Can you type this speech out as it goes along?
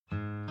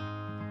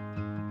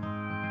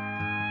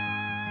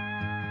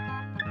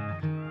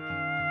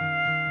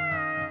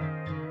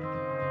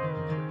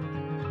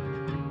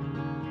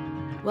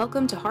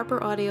Welcome to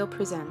Harper Audio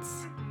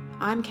Presents.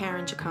 I'm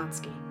Karen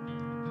Dziekonski.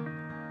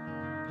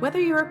 Whether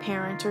you're a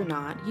parent or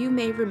not, you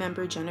may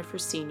remember Jennifer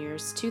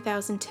Senior's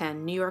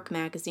 2010 New York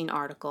Magazine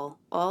article,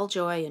 All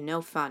Joy and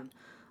No Fun,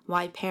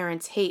 Why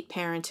Parents Hate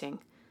Parenting,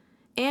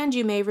 and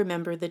you may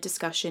remember the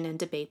discussion and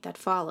debate that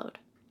followed.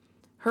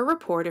 Her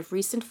report of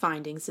recent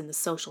findings in the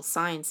social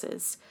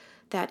sciences,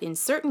 that in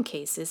certain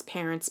cases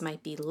parents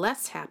might be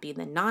less happy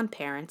than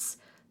non-parents,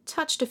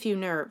 touched a few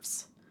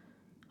nerves.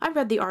 I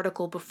read the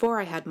article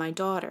before I had my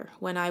daughter,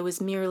 when I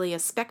was merely a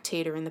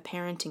spectator in the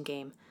parenting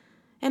game,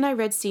 and I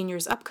read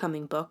Senior's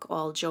upcoming book,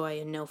 All Joy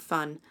and No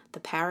Fun,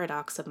 The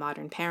Paradox of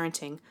Modern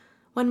Parenting,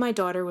 when my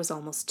daughter was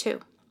almost 2.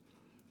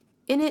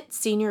 In it,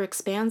 Senior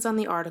expands on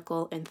the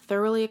article and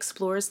thoroughly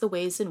explores the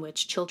ways in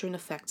which children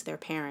affect their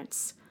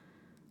parents.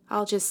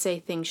 I'll just say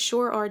things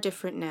sure are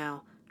different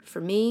now,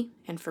 for me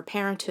and for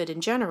parenthood in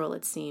general,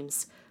 it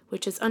seems,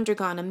 which has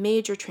undergone a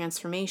major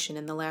transformation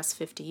in the last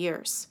 50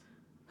 years.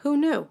 Who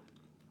knew?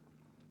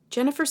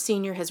 Jennifer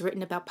Senior has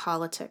written about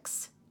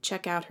politics.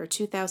 Check out her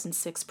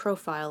 2006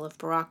 profile of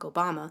Barack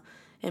Obama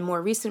and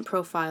more recent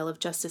profile of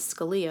Justice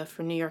Scalia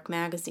for New York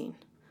Magazine.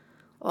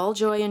 All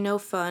Joy and No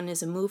Fun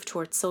is a move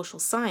towards social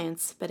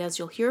science, but as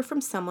you'll hear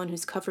from someone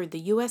who's covered the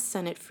U.S.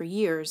 Senate for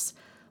years,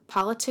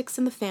 politics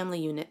and the family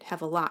unit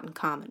have a lot in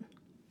common.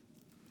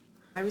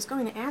 I was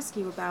going to ask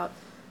you about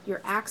your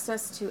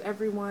access to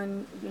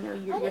everyone, I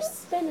don't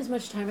spend as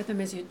much time with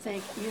them as you'd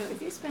think. If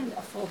you spend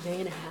a full day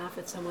and a half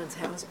at someone's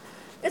house,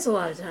 it's a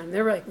lot of time.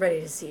 They're ready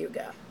to see you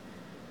go.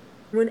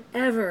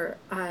 Whenever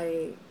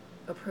I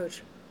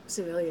approach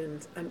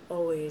civilians, I'm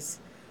always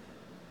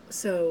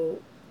so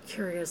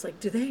curious,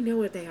 do they know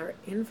what they are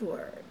in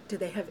for? Do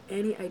they have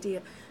any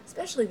idea?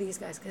 Especially these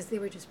guys, because they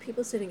were just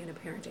people sitting in a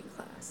parenting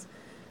class.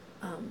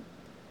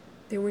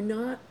 They were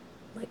not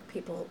like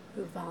people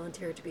who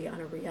volunteered to be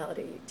on a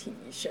reality TV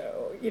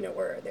show,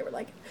 where they were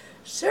like,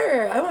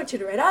 sure, I want you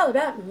to write all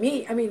about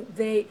me. I mean,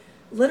 they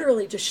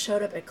literally just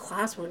showed up at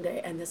class one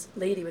day and this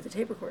lady with a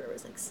tape recorder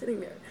was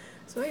sitting there.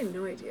 So I had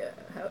no idea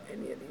how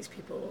any of these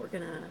people were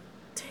going to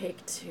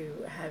take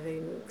to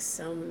having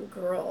some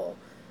girl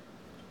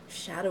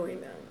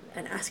shadowing them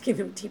and asking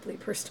them deeply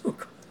personal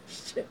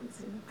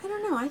questions. I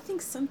don't know. I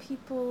think some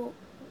people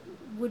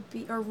would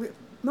be,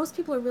 most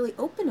people are really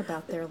open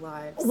about their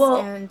lives. Well,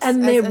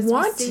 and they as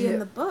want we see to. In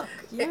the book,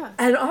 yeah.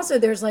 And also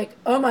there's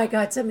oh my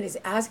God, somebody's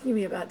asking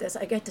me about this.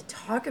 I get to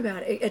talk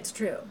about it. It's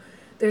true.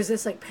 There's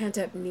this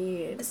pent-up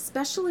need.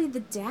 Especially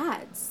the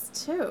dads,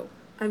 too.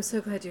 I'm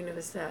so glad you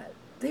noticed that.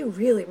 They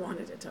really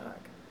wanted to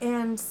talk.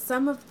 And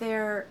some of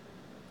their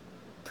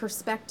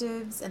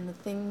perspectives and the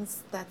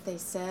things that they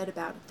said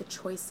about the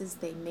choices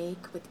they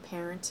make with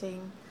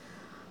parenting,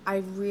 I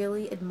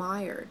really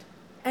admired.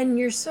 And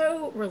you're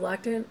so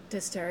reluctant to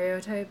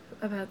stereotype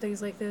about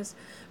things like this,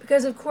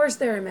 because of course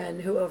there are men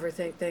who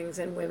overthink things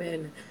and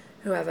women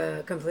who have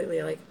a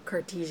completely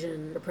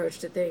Cartesian approach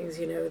to things.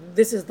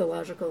 This is the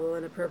logical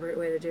and appropriate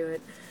way to do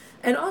it.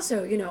 And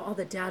also, all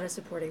the data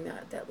supporting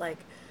that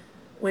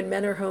when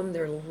men are home,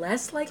 they're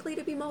less likely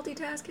to be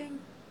multitasking,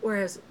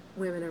 whereas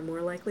women are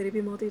more likely to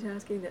be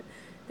multitasking, that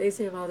they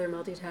save all their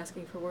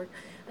multitasking for work,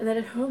 and that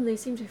at home they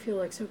seem to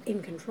feel so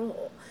in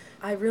control.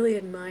 I really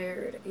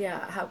admired,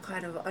 how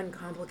kind of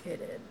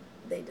uncomplicated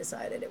they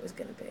decided it was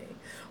going to be.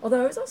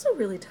 Although I was also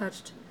really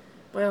touched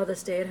by all the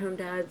stay-at-home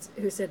dads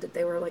who said that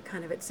they were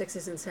kind of at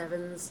 6s and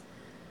 7s,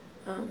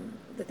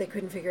 that they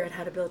couldn't figure out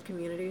how to build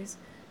communities.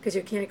 Because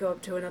you can't go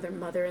up to another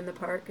mother in the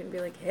park and be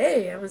like,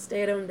 hey, I'm a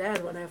stay-at-home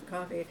dad when I have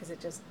coffee, because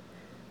it just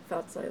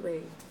felt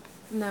slightly...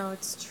 No,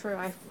 it's true.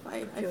 I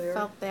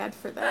felt bad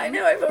for them. I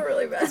know, I felt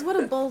really bad. Because what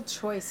a bold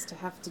choice to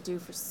have to do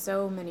for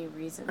so many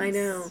reasons. I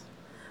know.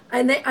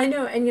 I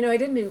know, and I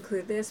didn't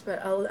include this,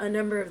 but a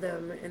number of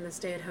them in the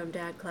stay-at-home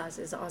dad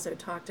classes also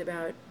talked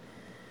about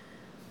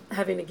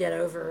having to get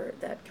over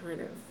that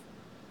kind of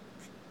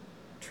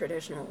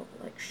traditional,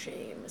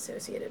 shame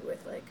associated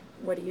with,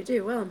 what do you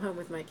do? Well, I'm home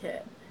with my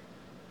kid.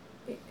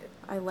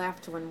 I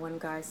laughed when one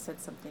guy said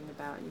something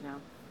about,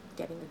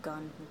 getting a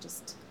gun and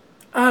just...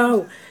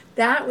 Oh,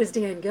 that was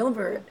Dan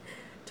Gilbert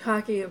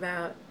talking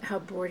about how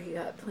bored he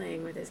got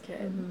playing with his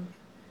kid. Mm-hmm.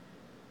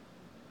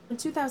 In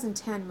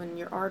 2010, when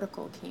your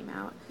article came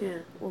out,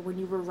 or when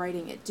you were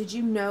writing it, did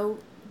you know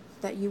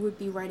that you would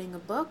be writing a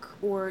book,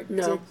 or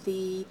No. did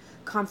the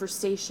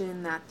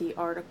conversation that the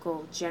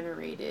article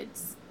generated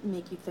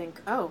make you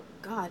think, oh,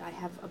 God, I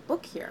have a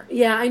book here?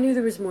 Yeah, I knew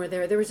there was more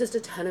there. There was just a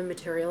ton of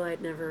material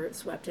I'd never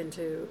swept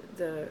into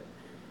the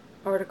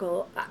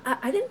article.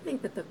 I didn't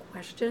think that the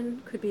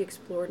question could be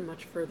explored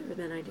much further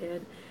than I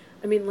did.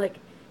 I mean,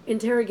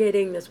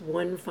 interrogating this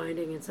one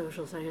finding in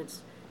social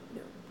science,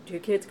 do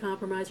kids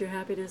compromise your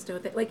happiness?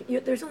 Don't they?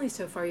 There's only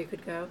so far you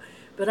could go.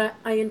 But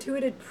I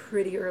intuited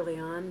pretty early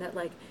on that,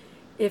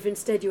 if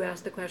instead you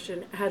ask the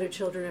question, how do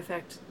children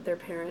affect their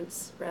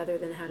parents rather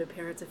than how do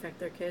parents affect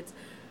their kids,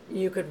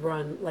 you could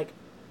run,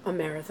 a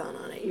marathon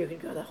on it. You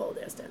could go the whole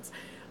distance.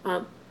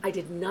 I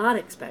did not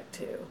expect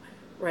to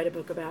write a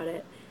book about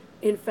it.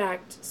 In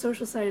fact,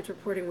 social science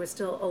reporting was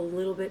still a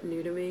little bit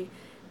new to me,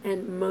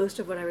 And most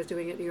of what I was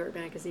doing at New York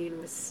Magazine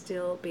was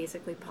still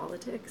basically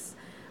politics.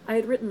 I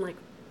had written like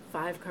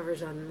 5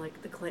 covers on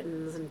like the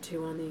Clintons and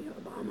 2 on the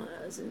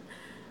Obamas, and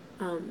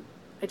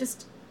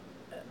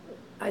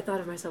I thought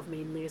of myself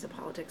mainly as a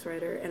politics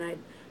writer, and I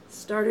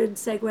started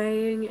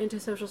segueing into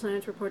social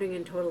science reporting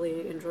and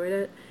totally enjoyed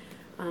it,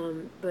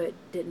 but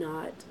did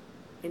not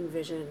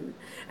envision.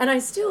 And I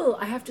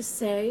have to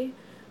say,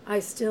 I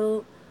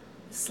still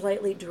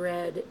slightly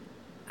dread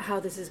how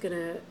this is going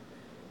to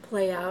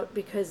play out,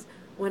 because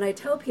when I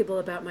tell people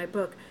about my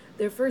book,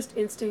 their first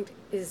instinct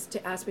is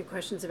to ask me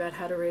questions about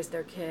how to raise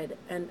their kid.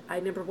 And I,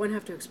 number one,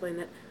 have to explain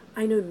that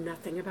I know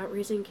nothing about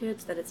raising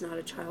kids, that it's not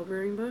a child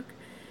rearing book,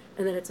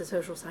 and that it's a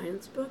social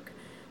science book.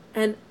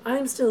 And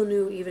I'm still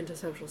new even to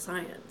social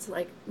science.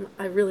 Like,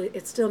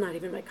 it's still not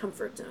even my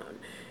comfort zone.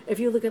 If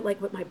you look at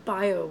like what my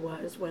bio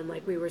was when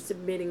like we were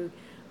submitting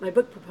my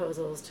book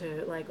proposals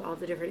to like all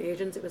the different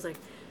agents, it was like,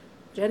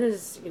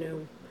 Jenna's,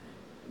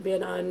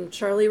 been on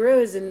Charlie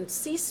Rose and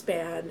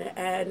C-SPAN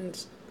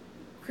and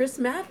Chris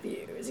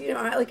Matthews.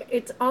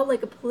 It's all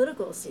like a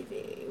political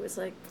CV. It was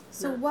like...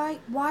 So why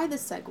the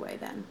segue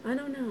then? I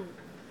don't know.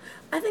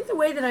 I think the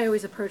way that I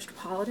always approached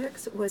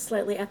politics was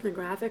slightly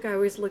ethnographic. I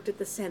always looked at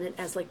the Senate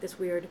as like this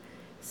weird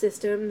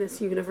system, this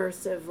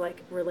universe of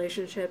like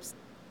relationships.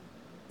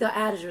 The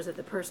adage was that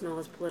the personal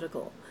is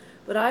political.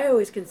 But I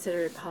always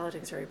considered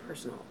politics very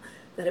personal,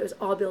 that it was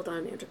all built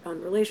on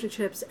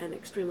relationships and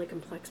extremely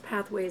complex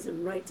pathways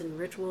and rites and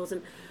rituals.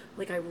 And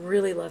like I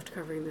really loved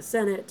covering the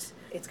Senate.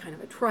 It's kind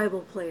of a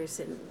tribal place,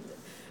 and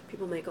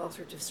people make all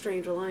sorts of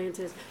strange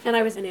alliances. And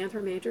I was an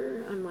anthro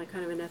major. I'm like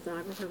kind of an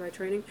ethnographer by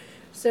training.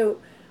 So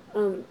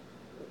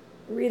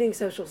reading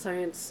social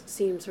science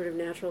seemed sort of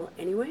natural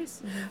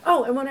anyways. Mm-hmm.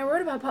 Oh, and when I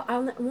wrote about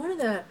one of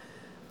the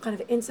kind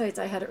of insights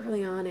I had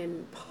early on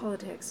in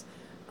politics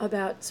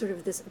about sort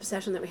of this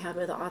obsession that we had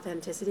with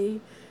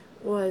authenticity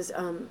was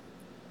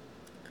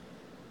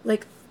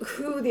like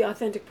who the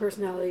authentic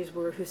personalities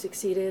were who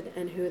succeeded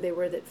and who they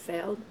were that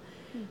failed.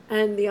 Mm.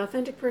 And the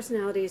authentic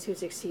personalities who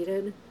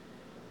succeeded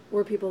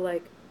were people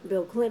like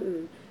Bill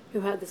Clinton,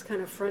 who had this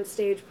kind of front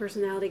stage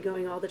personality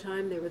going all the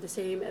time. They were the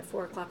same at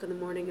 4 o'clock in the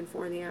morning and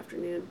 4 in the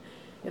afternoon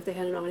if they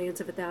had an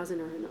audience of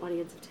 1,000 or an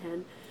audience of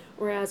 10.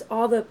 Whereas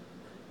all the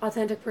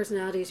authentic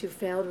personalities who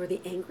failed were the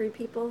angry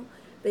people.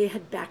 They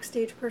had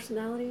backstage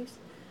personalities.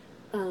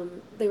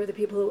 They were the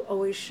people who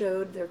always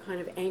showed their kind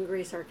of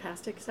angry,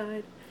 sarcastic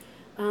side.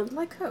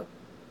 Like who?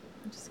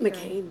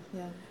 McCain.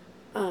 Yeah.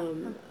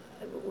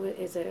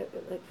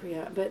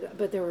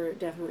 But there were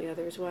definitely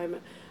others.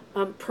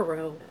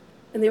 Perot.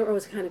 And they were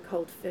always kind of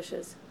cold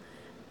fishes.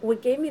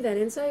 What gave me that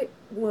insight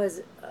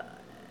was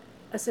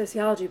a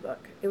sociology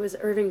book. It was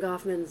Irving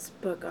Goffman's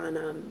book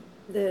on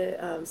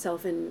the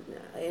self in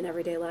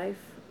everyday life.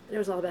 And it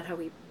was all about how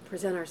we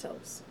present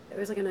ourselves. It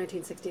was like a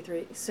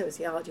 1963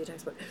 sociology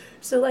textbook.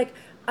 So like,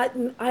 I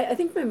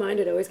think my mind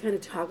had always kind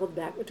of toggled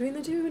back between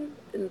the two,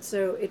 and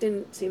so it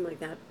didn't seem like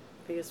that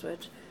big a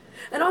switch.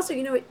 And also,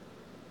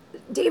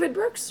 David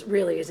Brooks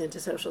really is into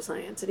social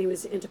science, and he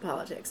was into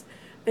politics.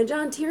 And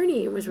John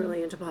Tierney was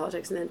really into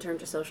politics and then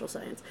turned to social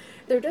science.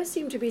 There does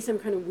seem to be some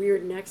kind of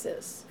weird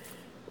nexus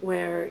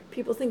where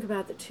people think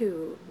about the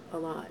two a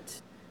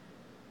lot.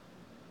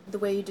 The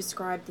way you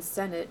described the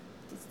Senate,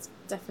 there's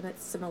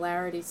definite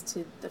similarities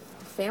to the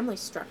family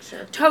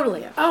structure.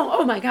 Totally.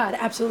 Oh my God,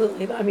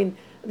 absolutely. I mean,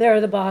 there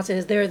are the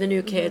bosses, there are the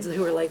new kids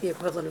who are like the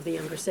equivalent of the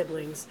younger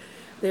siblings.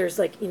 There's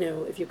like,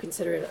 if you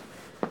consider it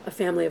a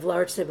family of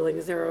large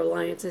siblings, there are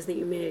alliances that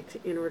you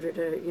make in order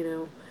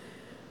to,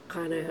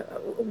 kind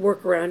of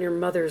work around your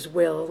mother's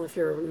will if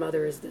your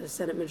mother is the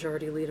Senate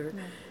Majority Leader.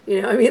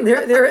 Yeah. I mean,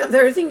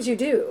 there are things you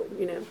do,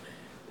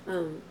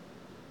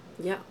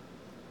 yeah.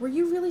 Were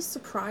you really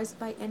surprised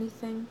by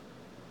anything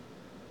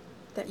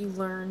that you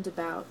learned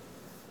about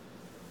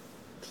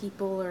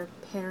people or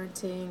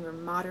parenting or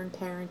modern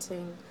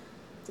parenting?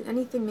 Did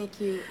anything make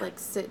you like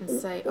sit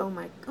and say, oh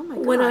my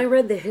God? When I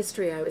read the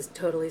history, I was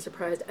totally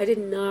surprised. I did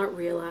not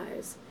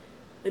realize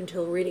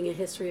until reading a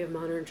history of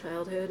modern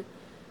childhood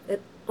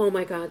that, oh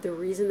my God, the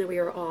reason that we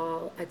are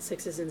all at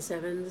 6s and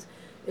 7s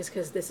is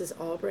because this is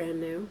all brand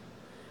new.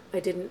 I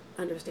didn't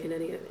understand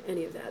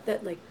any of that.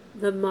 That like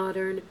the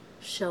modern,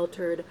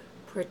 sheltered,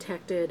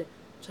 protected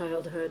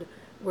childhood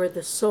where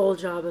the sole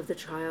job of the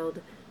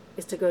child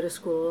is to go to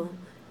school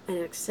and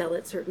excel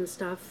at certain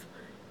stuff,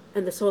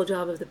 and the sole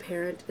job of the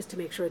parent is to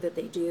make sure that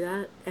they do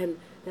that, and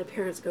that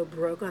parents go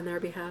broke on their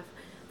behalf,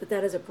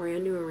 that is a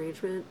brand new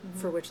arrangement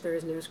for which there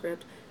is no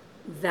script.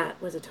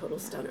 That was a total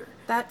stunner.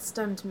 That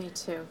stunned me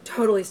too.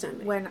 Totally stunned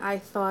me. When I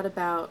thought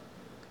about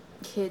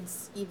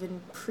kids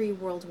even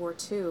pre-World War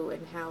II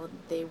and how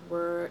they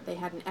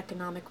had an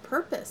economic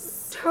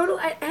purpose.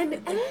 Totally. And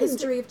the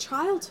history of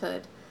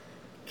childhood.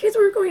 Kids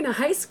were going to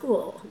high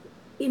school.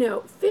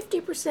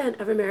 50%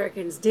 of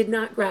Americans did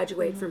not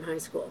graduate from high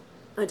school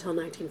until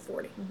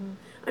 1940.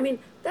 I mean,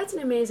 that's an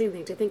amazing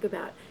thing to think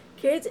about.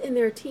 Kids in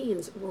their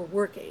teens were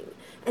working.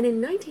 And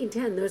in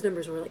 1910, those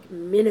numbers were like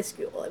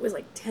minuscule. It was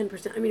like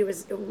 10%. I mean, it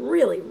was a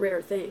really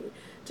rare thing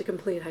to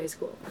complete high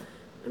school.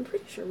 I'm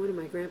pretty sure one of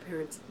my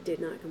grandparents did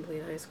not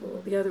complete high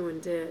school. The other one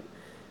did.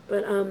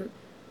 But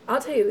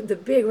I'll tell you, the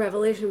big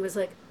revelation was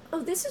like,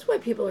 oh, this is why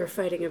people are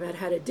fighting about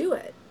how to do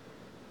it.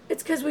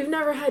 It's because we've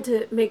never had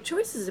to make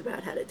choices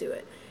about how to do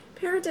it.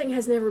 Parenting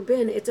has never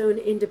been its own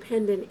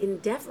independent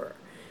endeavor,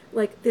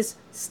 like this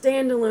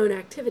standalone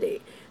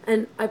activity.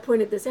 And I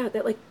pointed this out,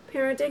 that like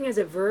parenting as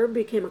a verb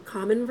became a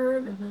common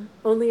verb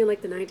only in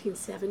like the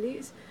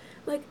 1970s.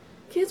 Like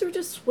kids were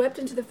just swept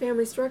into the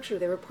family structure.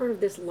 They were part of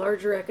this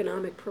larger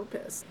economic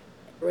purpose,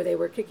 where they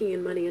were kicking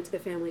in money into the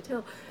family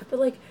till. But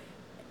like,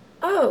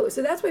 oh,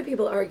 so that's why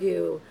people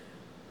argue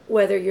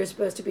whether you're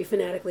supposed to be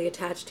fanatically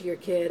attached to your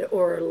kid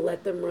or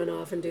let them run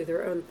off and do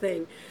their own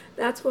thing.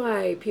 That's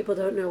why people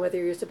don't know whether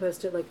you're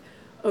supposed to like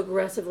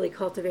aggressively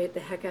cultivate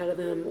the heck out of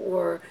them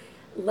or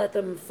let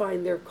them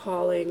find their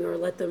calling or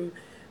let them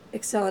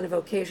excel in a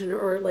vocation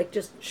or like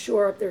just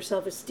shore up their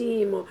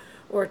self-esteem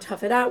or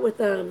tough it out with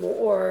them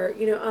or,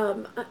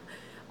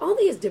 all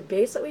these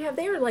debates that we have,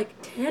 they are like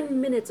 10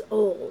 minutes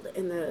old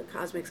in the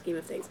cosmic scheme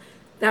of things.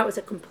 That was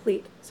a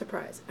complete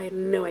surprise. I had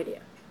no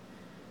idea.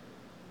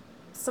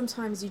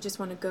 Sometimes you just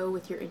want to go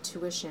with your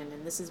intuition,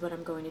 and this is what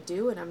I'm going to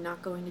do, and I'm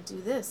not going to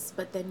do this.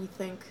 But then you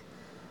think,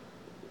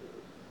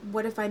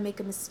 what if I make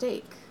a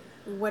mistake?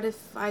 What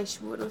if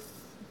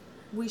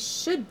we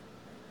should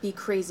be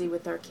crazy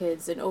with our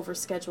kids and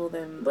overschedule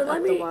them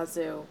at the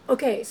wazoo?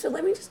 Okay, so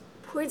let me just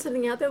point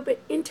something out, though.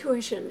 But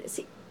intuition,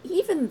 see,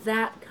 even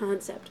that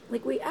concept,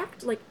 like we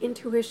act like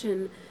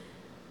intuition,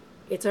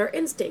 it's our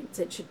instincts.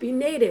 It should be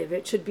native.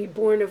 It should be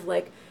born of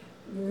like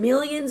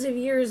millions of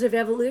years of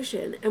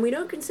evolution, and we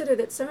don't consider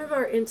that some of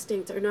our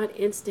instincts are not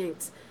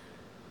instincts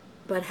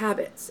but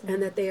habits,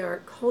 and that they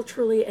are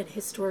culturally and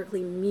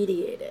historically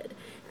mediated,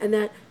 and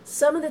that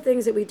some of the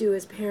things that we do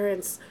as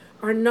parents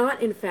are not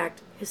in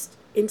fact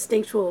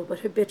instinctual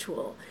but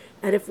habitual.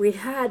 And if we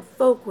had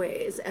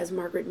folkways, as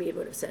Margaret Mead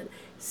would have said,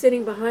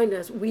 sitting behind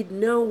us, we'd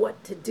know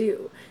what to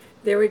do.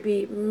 There would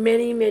be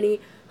many,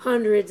 many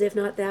hundreds, if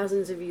not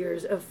thousands of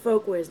years of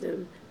folk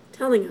wisdom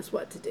telling us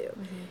what to do.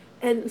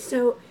 And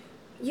so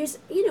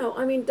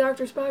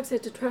Dr. Spock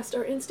said to trust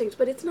our instincts,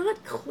 but it's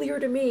not clear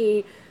to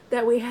me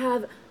that we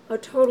have a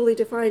totally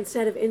defined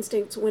set of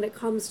instincts when it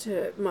comes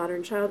to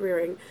modern child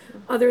rearing,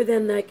 other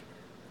than like,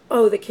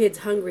 oh, the kid's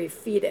hungry,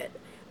 feed it.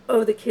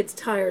 Oh, the kid's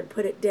tired,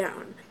 put it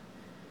down.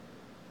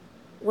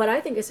 What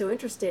I think is so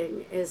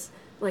interesting is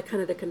like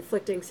kind of the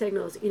conflicting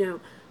signals.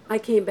 I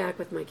came back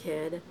with my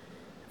kid,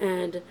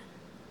 and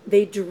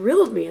they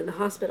drilled me in the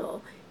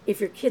hospital. If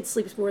your kid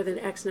sleeps more than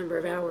X number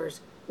of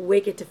hours,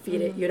 wake it to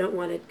feed it. You don't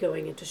want it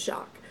going into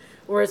shock.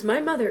 Whereas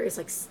my mother is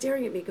like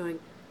staring at me going,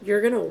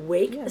 you're going to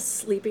wake a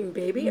sleeping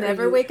baby?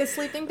 Never wake a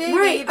sleeping baby.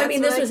 Right.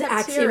 This was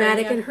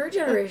axiomatic in her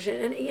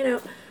generation.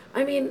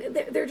 And,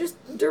 they're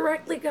just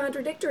directly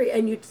contradictory.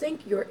 And you'd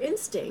think your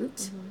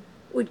instinct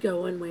would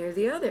go one way or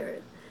the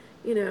other,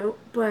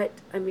 But,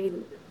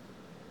 in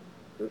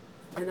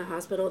the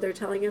hospital, they're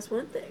telling us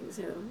one thing.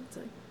 So it's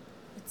like,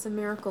 it's a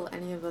miracle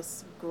any of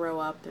us grow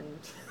up and...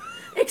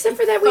 Except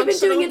for that, we've been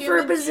doing it for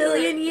a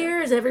bazillion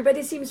years.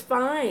 Everybody seems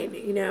fine,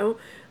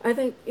 I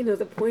think,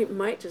 the point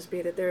might just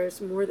be that there's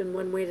more than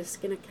one way to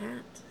skin a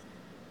cat.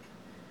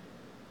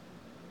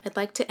 I'd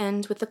like to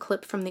end with a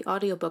clip from the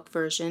audiobook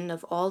version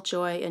of All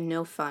Joy and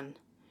No Fun,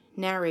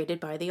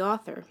 narrated by the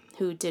author,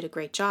 who did a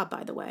great job,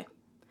 by the way.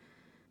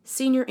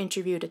 Senior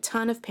interviewed a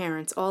ton of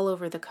parents all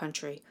over the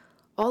country,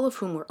 all of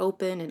whom were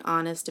open and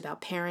honest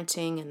about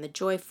parenting and the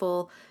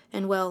joyful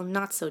and, well,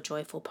 not so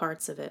joyful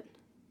parts of it.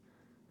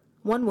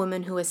 One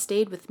woman who has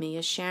stayed with me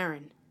is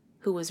Sharon,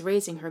 who was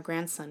raising her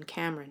grandson,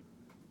 Cameron.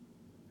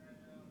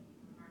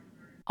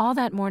 All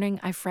that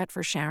morning, I fret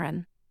for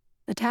Sharon.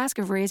 The task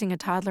of raising a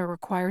toddler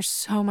requires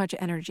so much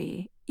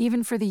energy,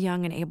 even for the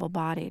young and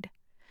able-bodied.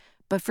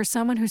 But for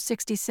someone who's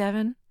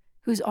 67,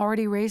 who's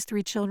already raised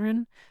 3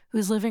 children,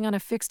 who's living on a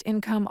fixed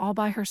income all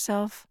by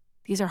herself,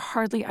 these are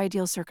hardly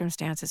ideal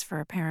circumstances for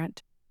a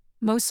parent.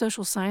 Most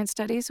social science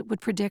studies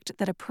would predict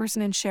that a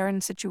person in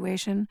Sharon's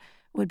situation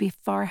would be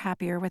far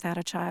happier without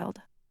a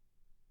child.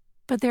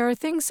 But there are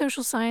things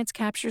social science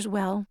captures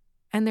well,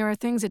 and there are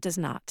things it does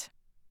not.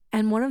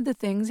 And one of the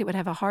things it would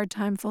have a hard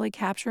time fully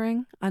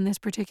capturing on this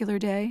particular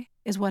day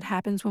is what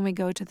happens when we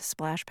go to the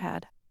splash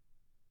pad.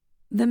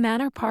 The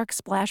Manor Park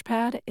splash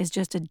pad is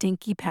just a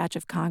dinky patch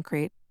of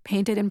concrete,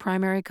 painted in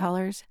primary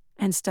colors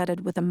and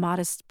studded with a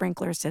modest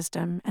sprinkler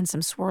system and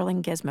some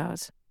swirling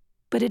gizmos.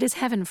 But it is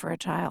heaven for a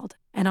child,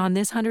 and on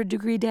this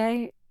 100-degree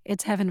day,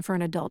 it's heaven for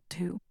an adult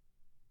too.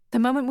 The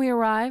moment we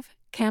arrive,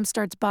 Cam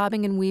starts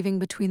bobbing and weaving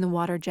between the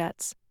water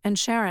jets, and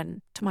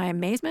Sharon, to my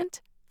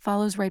amazement,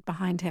 follows right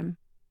behind him.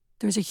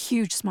 There's a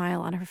huge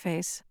smile on her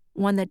face,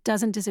 one that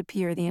doesn't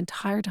disappear the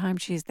entire time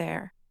she's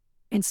there,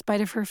 in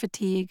spite of her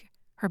fatigue,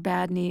 her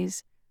bad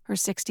knees, her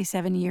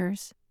 67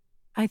 years.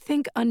 I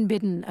think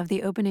unbidden of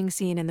the opening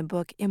scene in the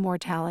book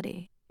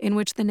Immortality, in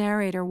which the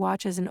narrator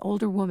watches an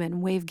older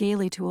woman wave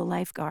gaily to a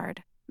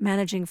lifeguard,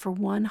 managing for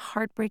one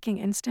heartbreaking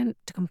instant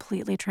to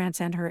completely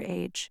transcend her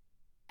age.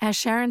 As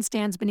Sharon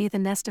stands beneath a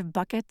nest of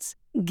buckets,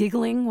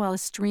 giggling while a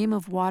stream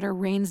of water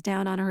rains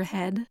down on her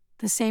head,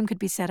 The same could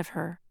be said of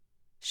her.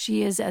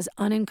 She is as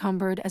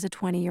unencumbered as a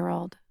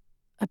 20-year-old,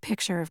 a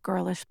picture of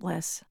girlish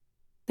bliss.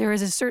 There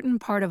is a certain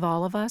part of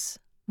all of us,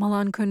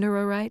 Milan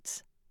Kundera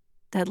writes,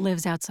 that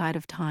lives outside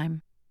of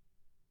time.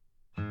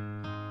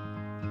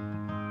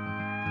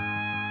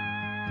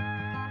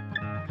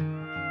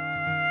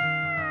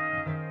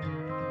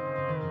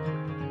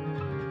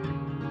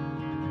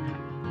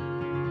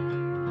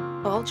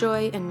 All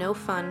Joy and No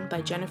Fun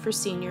by Jennifer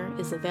Senior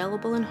is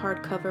available in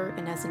hardcover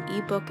and as an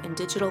ebook and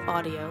digital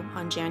audio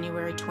on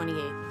January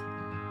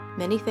 28th.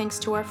 Many thanks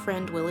to our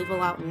friend Willie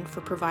Valauten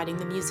for providing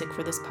the music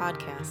for this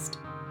podcast.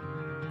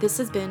 This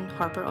has been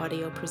Harper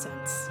Audio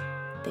Presents.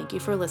 Thank you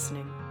for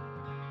listening.